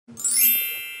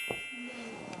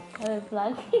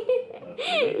Flag.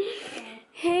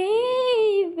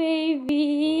 Hey,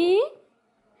 baby.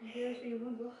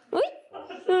 Uy,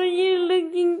 are you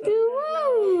looking to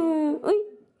mom? Uy.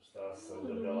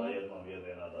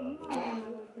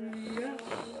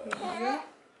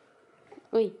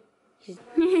 Uy.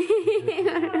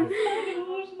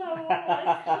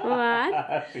 What?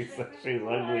 She's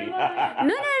ugly.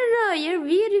 No. You're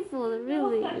beautiful,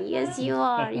 really. Yes, you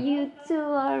are. You too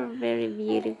are very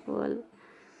beautiful.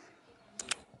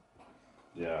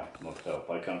 Yeah, not help.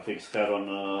 I can fix her on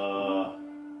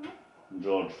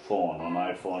George phone. On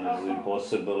iPhone is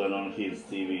impossible and on his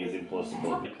TV is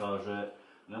impossible. Kaže,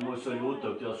 nemoj se ljuta,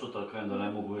 ja sutra kažem da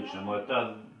ne mogu ići, nemoj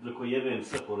ta, reko jebem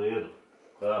sve po redu.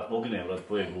 Kada pognem rad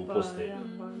tvoje gluposti.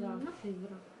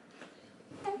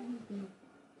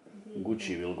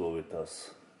 Gucci will go with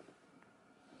us.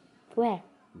 Where?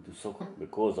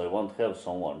 Because I won't have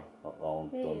someone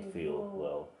around, don't feel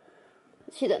well.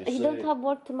 He don't have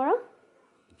work tomorrow?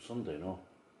 Sunday, no.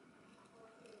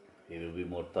 He will be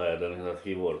more tired than that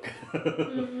he work.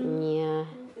 Yeah.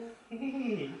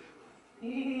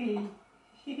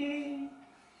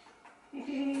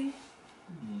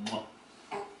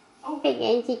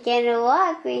 And she can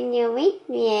walk when you meet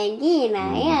me again.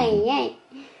 Ay.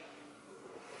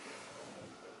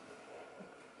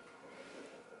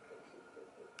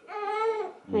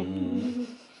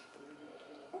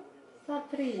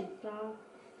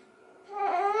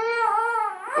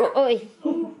 Oi.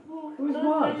 Who's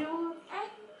what?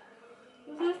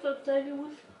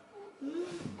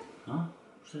 Huh?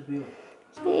 What's that deal?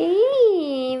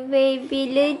 Hey, baby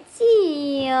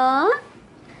Lucia.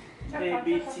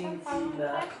 Baby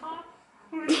Chinchilla.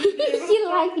 She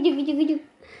like you.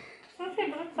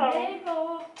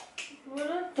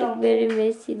 It's very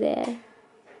messy there.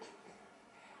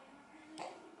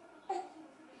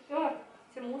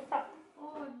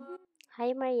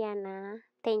 Hi Mariana,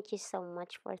 thank you so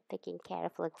much for taking care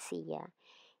of Lucia.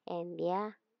 And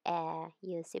yeah,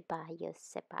 Yusip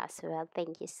as well.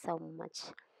 Thank you so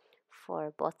much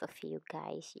for both of you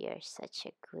guys. You're such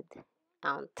a good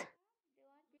aunt.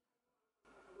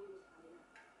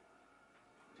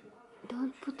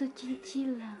 Don't put the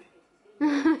chinchilla.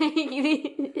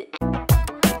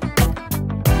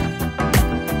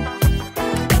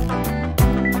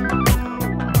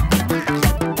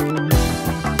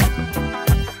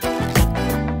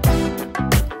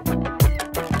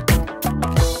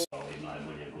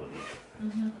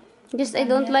 Just I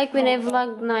don't like when I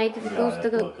vlog night because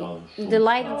the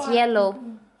light is yellow.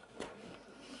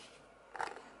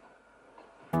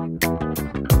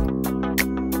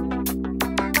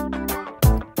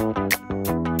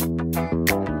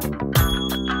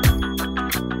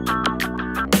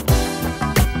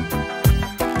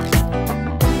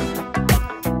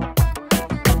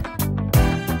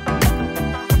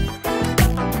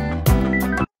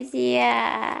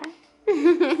 Yeah.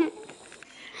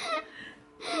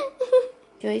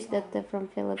 Joyce, that from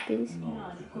Philippines? No, we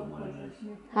have mayonnaise.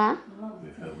 Huh? We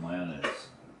have mayonnaise.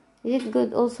 Is it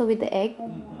good also with the egg?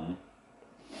 Mm-hmm.